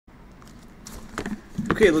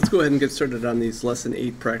Okay, let's go ahead and get started on these lesson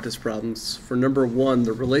 8 practice problems. For number 1,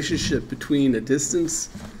 the relationship between a distance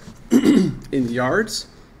in yards,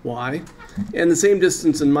 y, and the same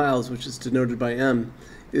distance in miles, which is denoted by m,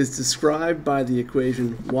 is described by the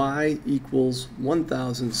equation y equals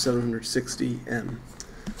 1,760 m.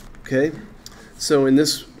 Okay, so in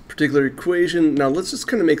this particular equation, now let's just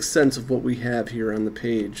kind of make sense of what we have here on the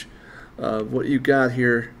page. What you got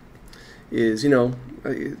here is,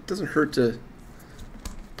 it doesn't hurt to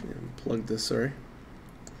plug this, sorry.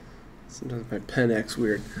 Sometimes my pen acts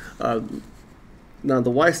weird. Now the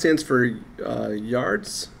y stands for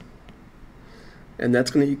yards, and that's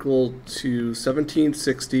going to equal to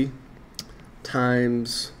 1760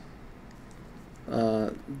 times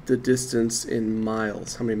the distance in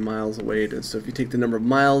miles, how many miles away it is. So if you take the number of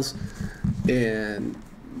miles and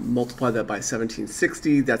multiply that by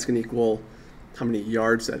 1760, that's going to equal how many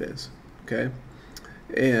yards that is, okay?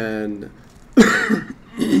 And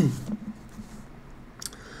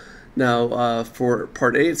now for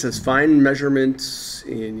part A, it says find measurements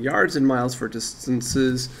in yards and miles for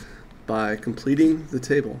distances by completing the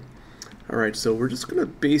table. All right, so we're just going to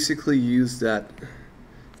basically use that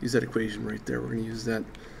equation right there. We're going to use that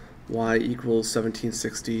y equals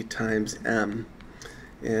 1760 times m.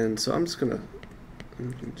 And so I'm just going to do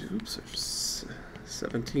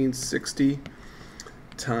 1760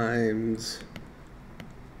 times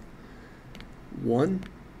 1,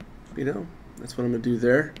 that's what I'm going to do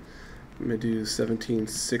there. I'm going to do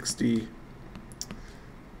 1760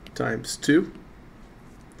 times 2.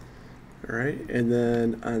 All right, and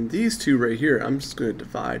then on these two right here, I'm just going to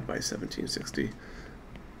divide by 1760.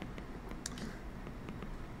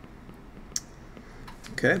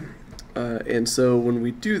 Okay, and so when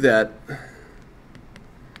we do that,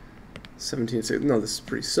 1760, no, this is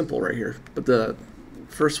pretty simple right here, but the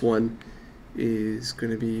first one is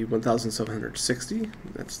going to be 1,760.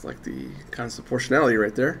 That's like the constant proportionality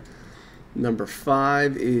right there. Number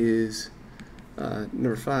 5 is going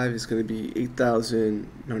to be 8,000.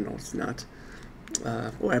 No, it's not.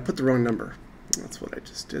 Oh, I put the wrong number. That's what I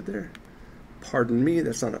just did there. Pardon me.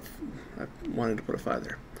 That's not a. I wanted to put a 5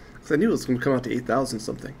 there because I knew it was going to come out to 8,000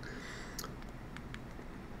 something.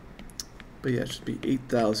 But yeah, it should be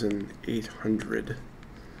 8,800.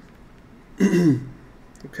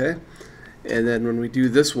 Okay. And then when we do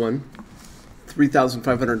this one,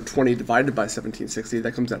 3,520 divided by 1760,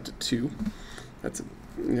 that comes out to 2. That's,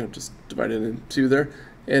 just divided in 2 there.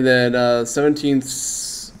 And then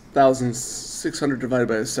 17,600 divided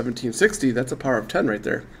by 1760, that's a power of 10 right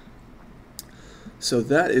there. So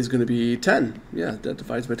that is going to be 10. Yeah, that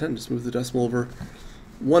divides by 10. Just move the decimal over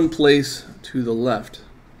one place to the left.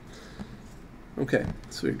 Okay,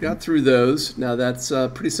 so we've got through those. Now that's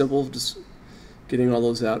pretty simple, just getting all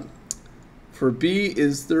those out. For B,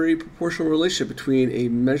 is there a proportional relationship between a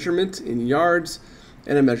measurement in yards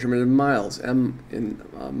and a measurement in miles? M in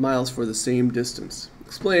miles for the same distance.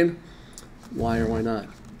 Explain why or why not.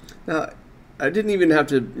 Now, I didn't even have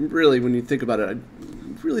to really, when you think about it, I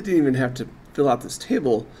really didn't even have to fill out this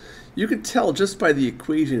table. You can tell just by the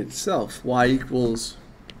equation itself, y equals,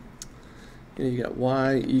 you got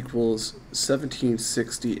y equals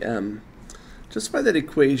 1760 m. Just by that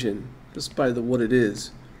equation, just by what it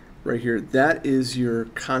is, right here, that is your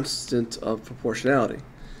constant of proportionality.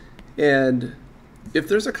 And if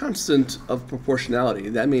there's a constant of proportionality,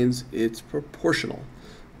 that means it's proportional.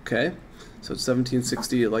 Okay, so it's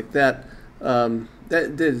 1760 like that.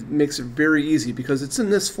 That makes it very easy because it's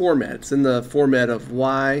in this format. It's in the format of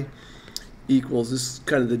y equals, this is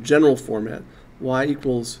kind of the general format, y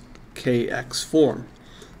equals kx form.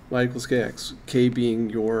 Y equals kx, k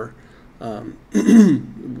being your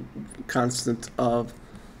constant of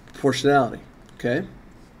proportionality, okay?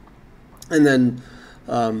 And then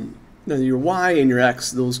now your y and your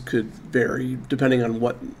x, those could vary depending on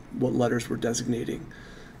what letters we're designating,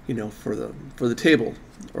 for the table,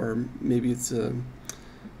 or maybe it's a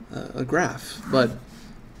graph, but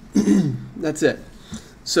that's it.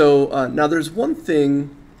 So now there's one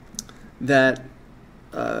thing that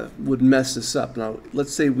would mess this up. Now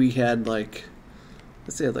let's say we had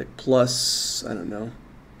plus, I don't know,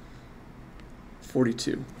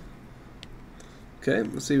 42. Okay,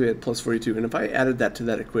 let's say we had plus 42, and if I added that to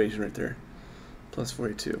that equation right there, plus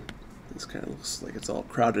 42, this kind of looks like it's all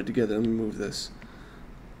crowded together. Let me move this.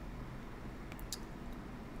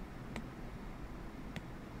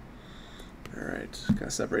 All right, kind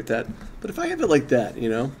of separate that. But if I have it like that,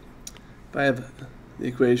 if I have the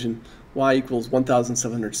equation y equals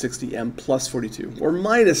 1,760 m plus 42, or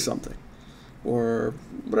minus something, or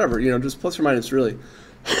whatever, just plus or minus really,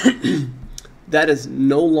 that is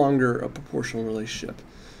no longer a proportional relationship.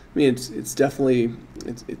 mean, it's definitely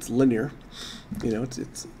it's linear. You know,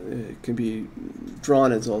 it can be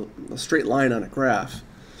drawn as a straight line on a graph,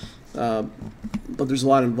 but there's a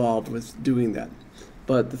lot involved with doing that.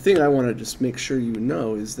 But the thing I want to just make sure you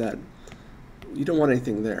know is that you don't want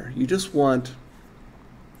anything there. You just want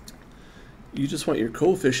your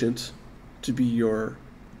coefficient to be your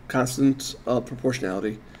constant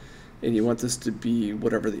proportionality, and you want this to be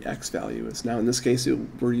whatever the x value is. Now in this case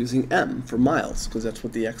we're using m for miles because that's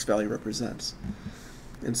what the x value represents,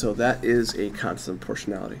 and so that is a constant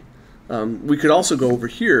proportionality. We could also go over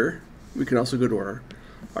here, we can also go to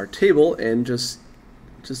our table and just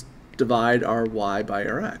divide our y by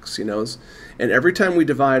our x, you know, and every time we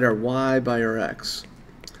divide our y by our x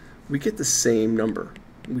we get the same number.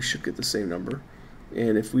 We should get the same number,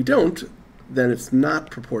 and if we don't, then it's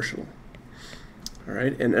not proportional. All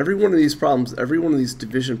right, and every one of these problems, every one of these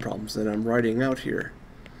division problems that I'm writing out here,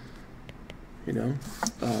 you know,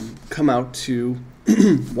 come out to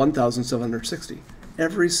 1,760.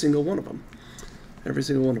 Every single one of them. Every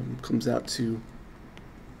single one of them comes out to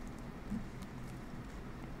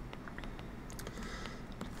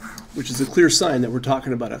which is a clear sign that we're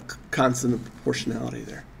talking about a constant of proportionality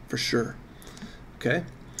there, for sure. Okay,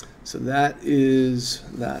 so that is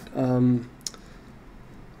that.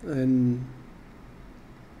 And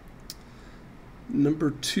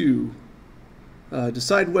number 2,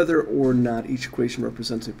 decide whether or not each equation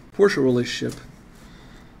represents a proportional relationship.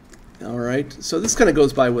 All right, so this kind of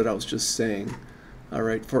goes by what I was just saying. All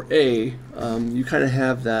right, for A, you kind of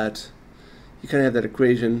have that. You kind of have that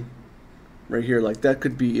equation right here. Like that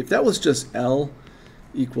could be, if that was just L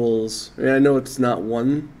equals, I mean, I know it's not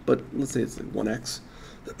 1, but let's say it's like 1x.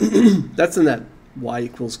 That's in that y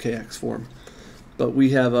equals kx form. But we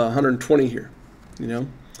have 120 here, you know.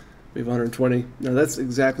 We have 120. Now that's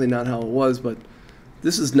exactly not how it was, but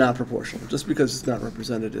this is not proportional. Just because it's not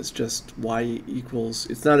represented, it's just y equals,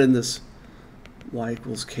 it's not in this y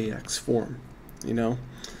equals kx form, you know.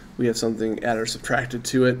 We have something added or subtracted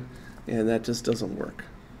to it, and that just doesn't work.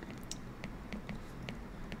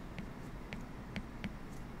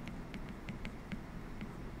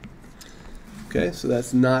 Okay, so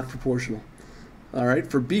that's not proportional. All right,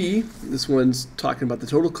 for B, this one's talking about the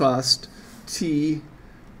total cost, T,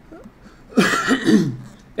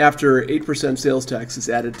 after 8% sales tax is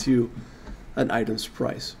added to an item's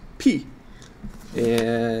price, P.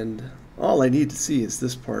 And all I need to see is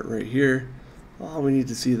this part right here. All we need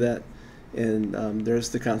to see that. And there's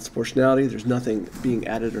the constant proportionality. There's nothing being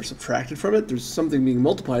added or subtracted from it. There's something being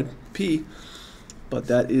multiplied, P, but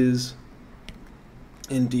that is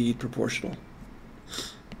indeed proportional.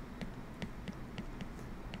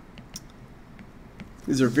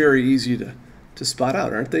 These are very easy to spot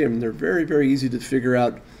out, aren't they? I mean, they're very, very easy to figure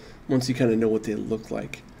out once you kind of know what they look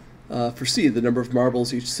like. For C, the number of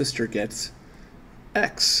marbles each sister gets,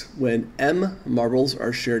 X, when M marbles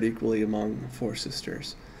are shared equally among 4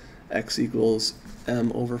 sisters. X equals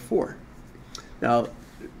M over 4. Now,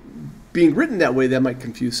 being written that way, that might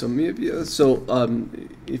confuse some of you. So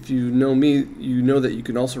if you know me, you know that you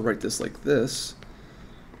can also write this like this.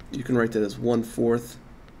 You can write that as 1/4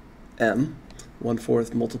 M.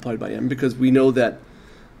 1/4 multiplied by m, because we know that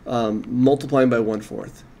multiplying by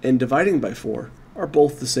 1/4 and dividing by 4 are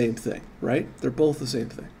both the same thing, right? They're both the same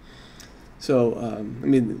thing. So, I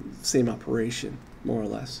mean, same operation, more or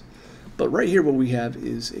less. But right here what we have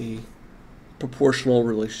is a proportional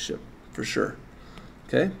relationship, for sure.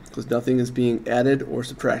 Okay? Because nothing is being added or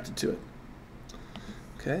subtracted to it.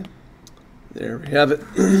 Okay? There we have it.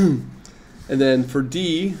 And then for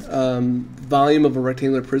D, volume of a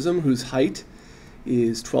rectangular prism whose height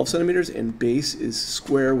is 12 centimeters and base is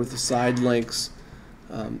square with the side lengths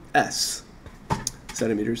s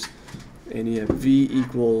centimeters, and you have V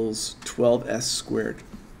equals 12s squared.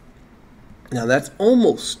 Now that is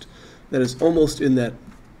almost in that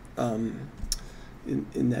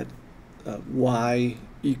in that y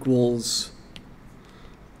equals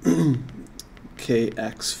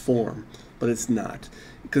kx form, but it's not,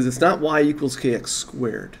 because it's not y equals kx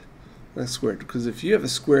squared. That's squared, because if you have a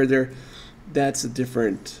square there, that's a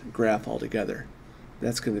different graph altogether.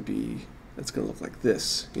 That's going to look like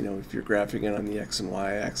this. You know, if you're graphing it on the x and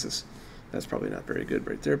y axis, that's probably not very good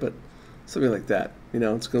right there, but something like that. You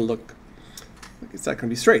know, it's going to look like it's not going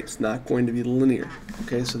to be straight. It's not going to be linear.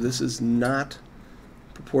 Okay, so this is not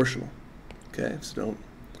proportional. Okay, so don't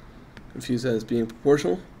confuse that as being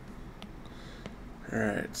proportional. All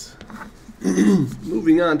right.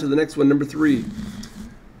 Moving on to the next one, number 3.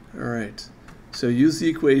 All right. So use the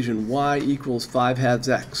equation y equals 5/2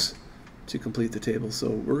 x to complete the table. So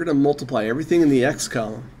we're going to multiply everything in the x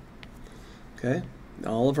column. Okay?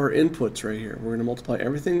 all of our inputs right here. We're going to multiply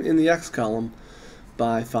everything in the x column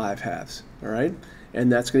by 5/2, all right?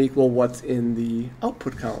 And that's going to equal what's in the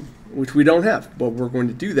output column, which we don't have, but we're going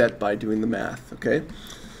to do that by doing the math, okay?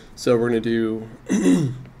 So we're going to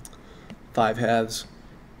do 5/2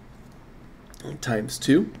 times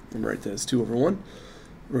 2, and write that as 2 over 1.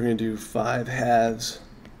 We're going to do 5/2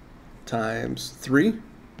 times 3,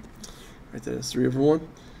 write that as 3 over 1.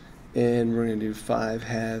 And we're going to do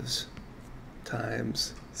 5/2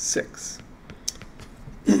 times 6.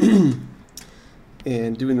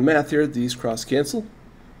 And doing the math here, these cross cancel.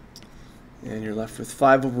 And you're left with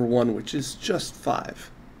 5 over 1, which is just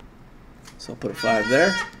 5. So I'll put a 5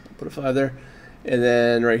 there, put a 5 there. And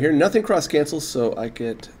then right here, nothing cross cancels, so I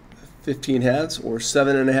get 15/2 or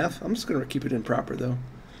 7.5. I'm just going to keep it improper though.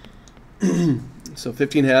 So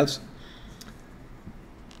 15/2.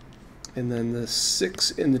 And then the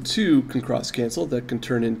 6 and the 2 can cross cancel. That can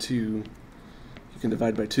turn into, you can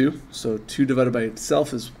divide by 2. So 2 divided by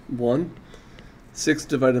itself is 1. 6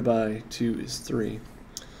 divided by 2 is 3.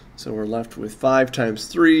 So we're left with 5 times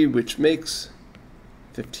 3, which makes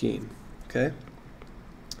 15. Okay?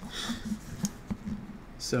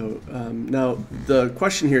 So now the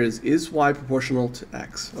question here is y proportional to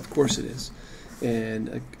x? Of course it is.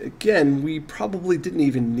 And again, we probably didn't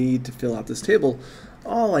even need to fill out this table.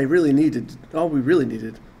 All we really needed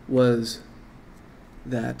was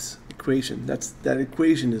that equation. That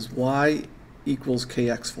equation is y equals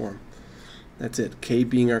kx form. That's it. K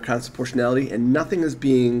being our constant proportionality, and nothing is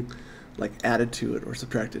being like added to it or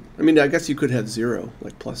subtracted. I mean, I guess you could have 0,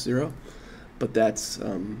 like plus 0, but that's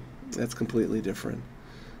completely different.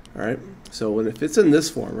 All right. So if it's in this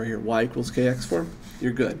form right here, y equals kx form,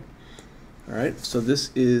 you're good. All right. So this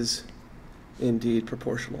is indeed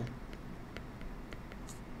proportional.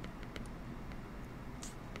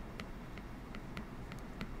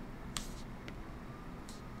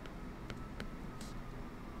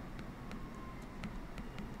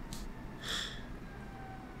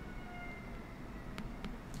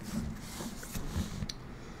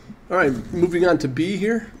 All right, moving on to B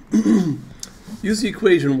here. Use the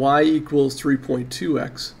equation y equals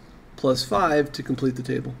 3.2x plus 5 to complete the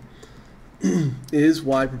table. Is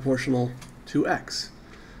y proportional to x?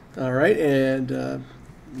 All right, and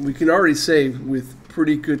we can already say with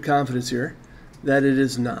pretty good confidence here that it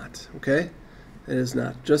is not, okay? It is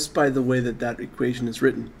not, just by the way that that equation is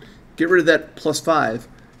written. Get rid of that plus 5,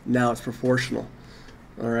 now it's proportional,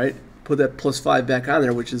 all right? Put that plus 5 back on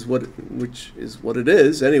there, which is what it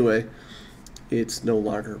is anyway. It's no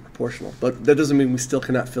longer proportional, but that doesn't mean we still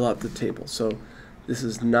cannot fill out the table. So this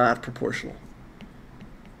is not proportional.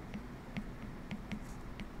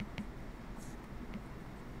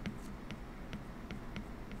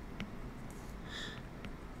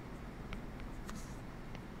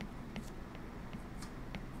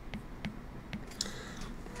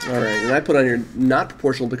 All right, and I put on here not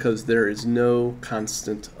proportional because there is no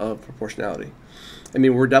constant of proportionality. I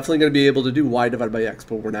mean, we're definitely going to be able to do y divided by x,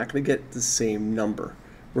 but we're not going to get the same number.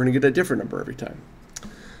 We're going to get a different number every time.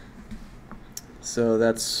 So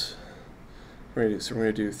that's what we're going to do. So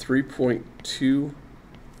we're going to do 3.2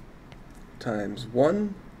 times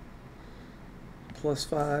 1 plus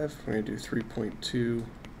 5. We're going to do 3.2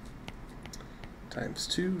 times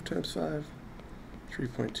 2 times 5.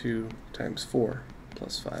 3.2 times 4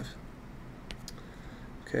 plus 5.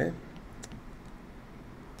 Okay.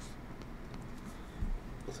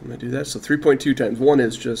 So I'm going to do that. So 3.2 times 1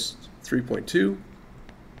 is just 3.2.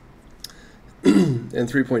 And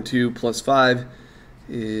 3.2 plus 5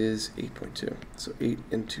 is 8.2. So 8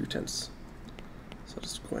 and 2/10. So I'll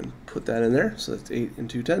just go ahead and put that in there. So that's 8 and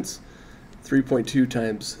 2/10. 3.2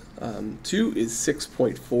 times 2 is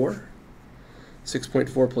 6.4.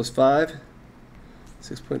 6.4 plus 5.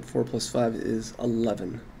 6.4 plus 5 is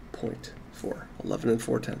 11.4. 11 and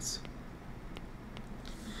 4/10.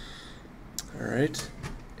 All right.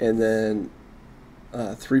 And then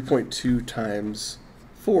 3.2 times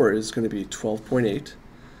 4 is going to be 12.8.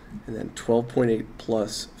 And then 12.8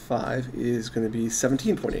 plus 5 is going to be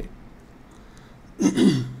 17.8.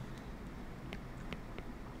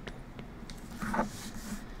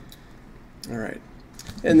 All right.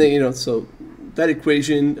 And then, so that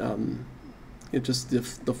equation, it just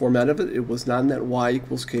the format of it was not in that y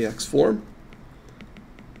equals kx form.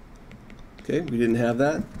 Okay, we didn't have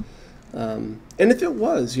that. And if it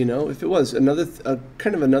was, if it was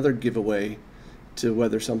kind of another giveaway to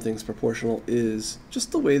whether something's proportional is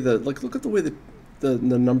just the way look at the way the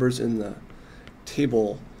numbers in the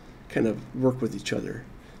table kind of work with each other.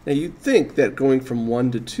 Now you'd think that going from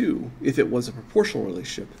 1 to 2, if it was a proportional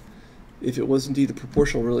relationship, if it was indeed a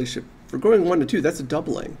proportional relationship, for going 1 to 2, that's a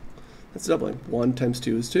doubling. That's doubling. 1 times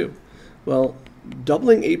 2 is 2. Well,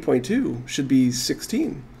 doubling 8.2 should be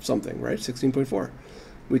 16 something, right? 16.4,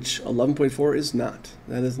 which 11.4 is not.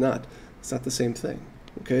 That is not. It's not the same thing.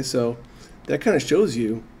 Okay, so that kind of shows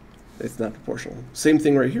you it's not proportional. Same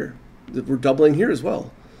thing right here. We're doubling here as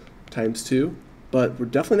well, times 2, but we're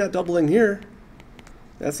definitely not doubling here.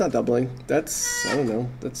 That's not doubling. That's, I don't know,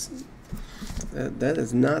 that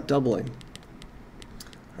is not doubling.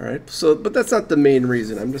 All right, so, but that's not the main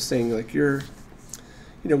reason. I'm just saying, like,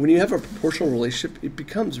 when you have a proportional relationship, it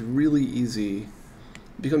becomes really easy.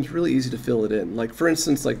 It becomes really easy to fill it in. Like, for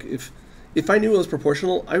instance, like if I knew it was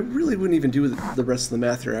proportional, I really wouldn't even do the rest of the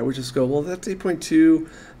math here. I would just go, well, that's 8.2,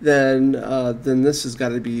 then this has got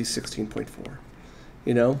to be 16.4,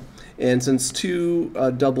 you know? And since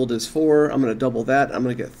 2 doubled is 4, I'm going to double that. I'm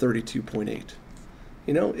going to get 32.8.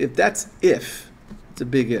 You know, it's a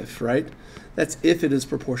big if, right? That's if it is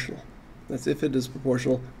proportional. That's if it is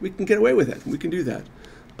proportional. We can get away with it. We can do that,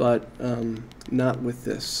 but not with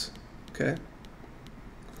this, okay?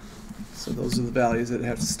 So those are the values that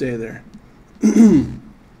have to stay there.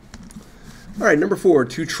 All right, number 4,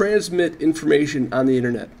 to transmit information on the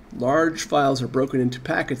internet. Large files are broken into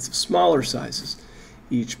packets of smaller sizes.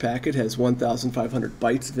 Each packet has 1,500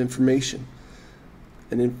 bytes of information.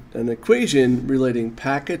 An equation relating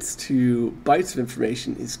packets to bytes of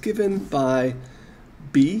information is given by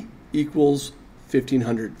B equals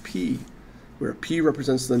 1500 P, where P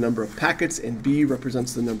represents the number of packets and B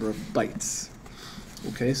represents the number of bytes.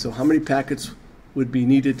 Okay, so how many packets would be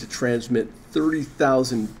needed to transmit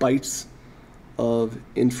 30,000 bytes of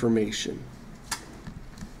information?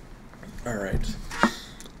 All right.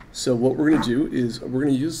 So what we're going to do is we're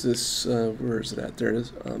going to use this, where is it at? There it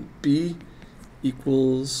is. B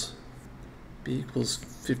equals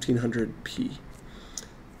 1500 P.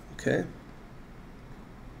 Okay.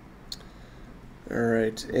 All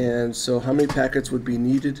right. And so how many packets would be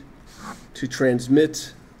needed to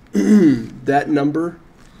transmit that number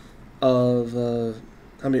of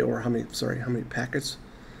how many packets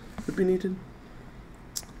would be needed?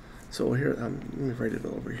 So here, let me write it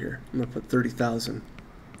over here. I'm going to put 30,000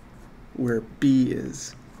 where B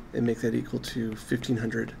is and make that equal to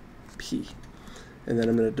 1500 P. And then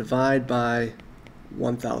I'm going to divide by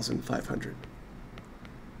 1,500.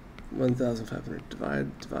 1,500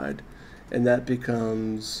 divide, and that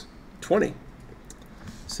becomes 20.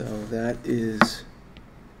 So that is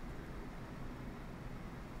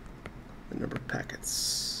the number of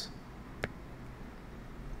packets.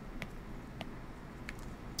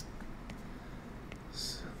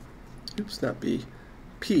 So, oops, not B.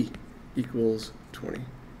 P equals 20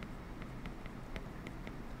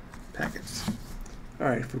 packets. All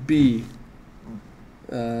right, for B,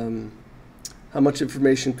 how much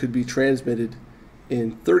information could be transmitted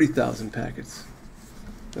in 30,000 packets?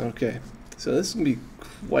 Okay, so this is going to be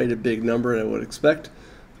quite a big number, I would expect.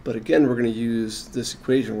 But again, we're going to use this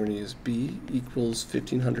equation. We're going to use B equals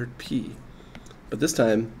 1500 P. But this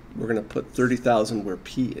time, we're going to put 30,000 where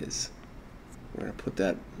P is. We're going to put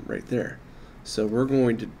that right there. So we're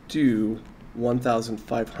going to do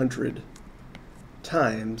 1,500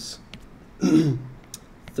 times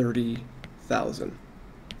 30,000.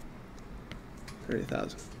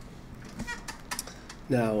 30,000.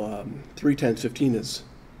 Now, 3 times 15 is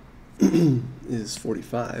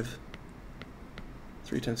 45.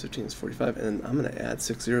 3 times 15 is 45, and I'm going to add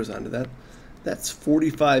 6 zeros onto that. That's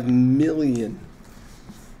 45 million.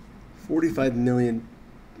 45 million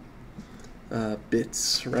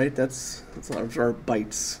bits, right? That's a lot of our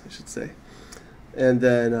bytes, I should say. And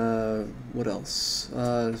then what else?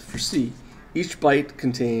 For C, each byte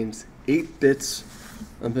contains 8 bits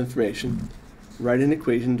of information. Write an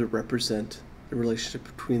equation to represent the relationship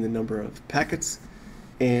between the number of packets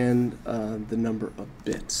and the number of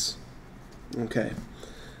bits. Okay,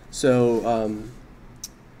 so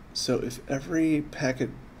so if every packet,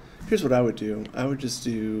 here's what I would do. I would just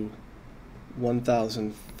do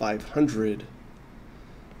 1,500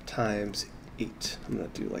 times 8. I'm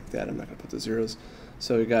going to do like that. I'm not going to put the zeros.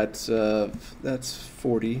 So we got, that's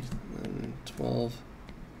 40 and 12.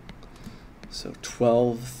 So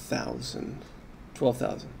 12,000.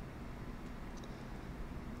 12,000.